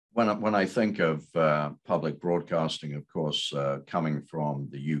when I think of public broadcasting, of course, coming from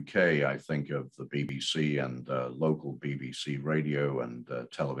the UK, I think of the BBC and local BBC radio and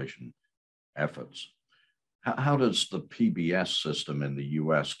television efforts. How does the PBS system in the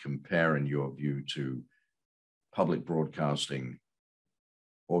US compare, in your view, to public broadcasting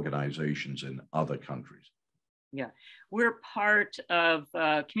organizations in other countries? Yeah, we're part of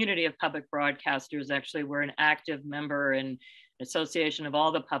a community of public broadcasters. Actually, we're an active member in association of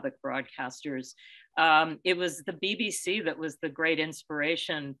all the public broadcasters. It was the BBC that was the great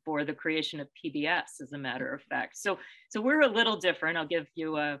inspiration for the creation of PBS, as a matter of fact. So we're a little different. I'll give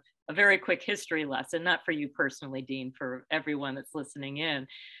you a very quick history lesson, not for you personally, Dean, for everyone that's listening in.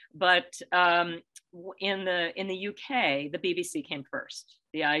 But in the UK, the BBC came first.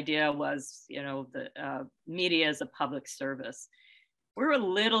 The idea was, the media as a public service. We're a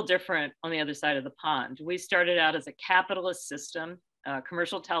little different on the other side of the pond. We started out as a capitalist system.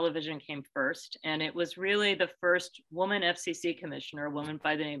 Commercial television came first, and it was really the first woman FCC commissioner, a woman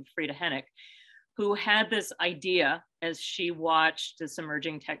by the name of Frida Hennick, who had this idea as she watched this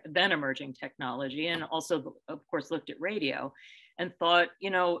emerging technology, and also, of course, looked at radio, and thought,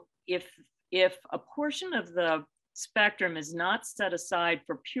 if a portion of the spectrum is not set aside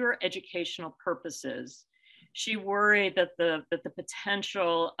for pure educational purposes, she worried that the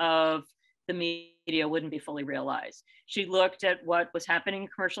potential of the media wouldn't be fully realized. She looked at what was happening in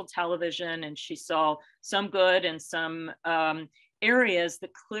commercial television, and she saw some good and some areas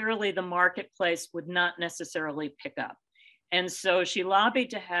that clearly the marketplace would not necessarily pick up. And so she lobbied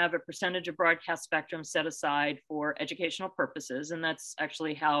to have a percentage of broadcast spectrum set aside for educational purposes, and that's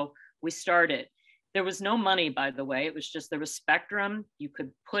actually how we started. There was no money, by the way. It was just, there was spectrum. You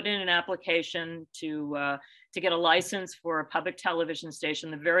could put in an application to get a license for a public television station.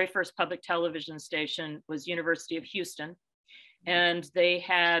 The very first public television station was University of Houston. And they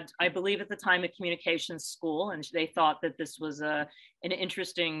had, I believe at the time, a communications school, and they thought that this was an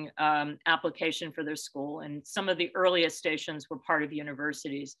interesting application for their school. And some of the earliest stations were part of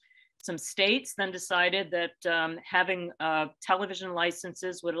universities. Some states then decided that having television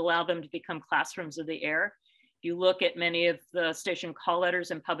licenses would allow them to become classrooms of the air. If you look at many of the station call letters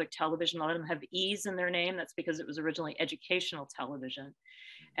in public television, a lot of them have E's in their name. That's because it was originally educational television.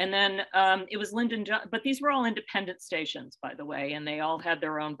 And then it was Lyndon Johnson, but these were all independent stations, by the way, and they all had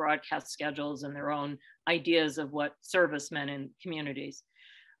their own broadcast schedules and their own ideas of what service meant in communities.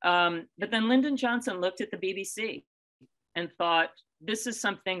 But then Lyndon Johnson looked at the BBC and thought, this is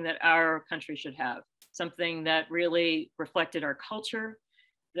something that our country should have, something that really reflected our culture,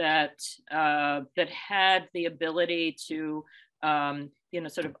 that had the ability to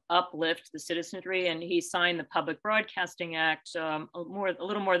sort of uplift the citizenry. And he signed the Public Broadcasting Act a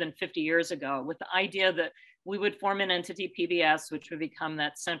little more than 50 years ago, with the idea that we would form an entity, PBS, which would become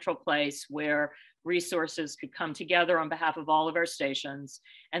that central place where resources could come together on behalf of all of our stations.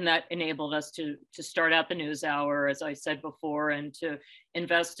 And that enabled us to start out the news hour, as I said before, and to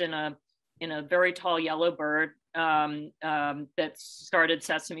invest in a very tall yellow bird that started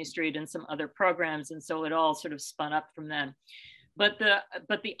Sesame Street and some other programs. And so it all sort of spun up from then. But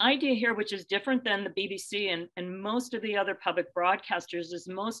the idea here, which is different than the BBC and most of the other public broadcasters, is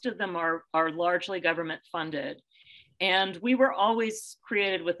most of them are largely government funded. And we were always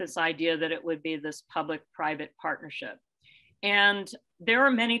created with this idea that it would be this public-private partnership. And there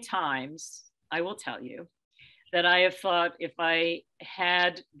are many times, I will tell you, that I have thought if I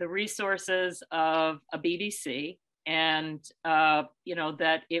had the resources of a BBC and,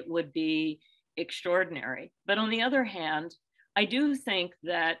 that it would be extraordinary. But on the other hand, I do think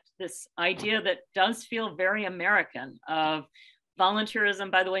that this idea that does feel very American of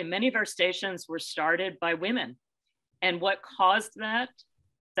volunteerism, by the way, many of our stations were started by women. And what caused that?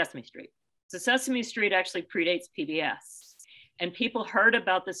 Sesame Street. So Sesame Street actually predates PBS. And people heard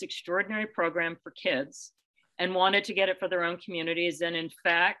about this extraordinary program for kids and wanted to get it for their own communities. And in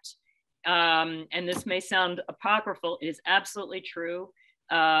fact, and this may sound apocryphal, it is absolutely true.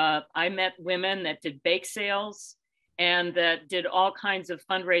 I met women that did bake sales and that did all kinds of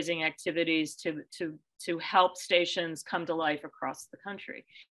fundraising activities to help stations come to life across the country.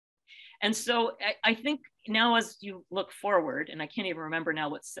 And so I think now as you look forward, and I can't even remember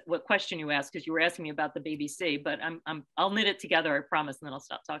now what question you asked, because you were asking me about the BBC, but I'll knit it together, I promise, and then I'll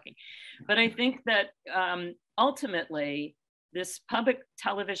stop talking. But I think that ultimately, this public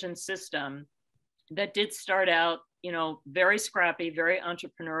television system that did start out, very scrappy, very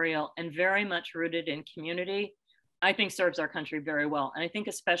entrepreneurial, and very much rooted in community, I think serves our country very well. And I think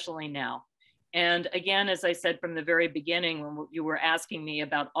especially now. And again, as I said from the very beginning, when you were asking me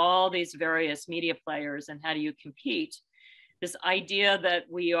about all these various media players and how do you compete, this idea that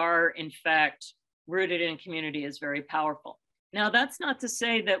we are, in fact, rooted in community is very powerful. Now, that's not to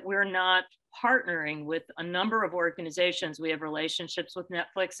say that we're not partnering with a number of organizations. We have relationships with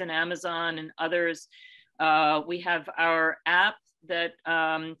Netflix and Amazon and others. We have our app that,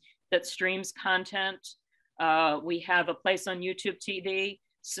 that streams content. We have a place on YouTube TV.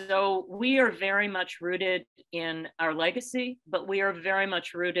 So we are very much rooted in our legacy, but we are very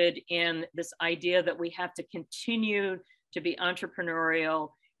much rooted in this idea that we have to continue to be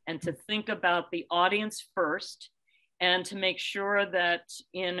entrepreneurial and to think about the audience first, and to make sure that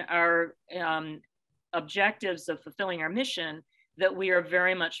in our objectives of fulfilling our mission, that we are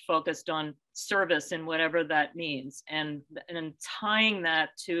very much focused on service and whatever that means, and tying that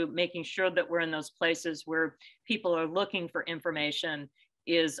to making sure that we're in those places where people are looking for information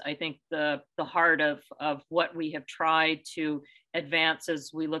is, I think, the heart of what we have tried to advance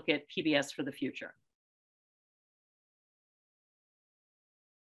as we look at PBS for the future.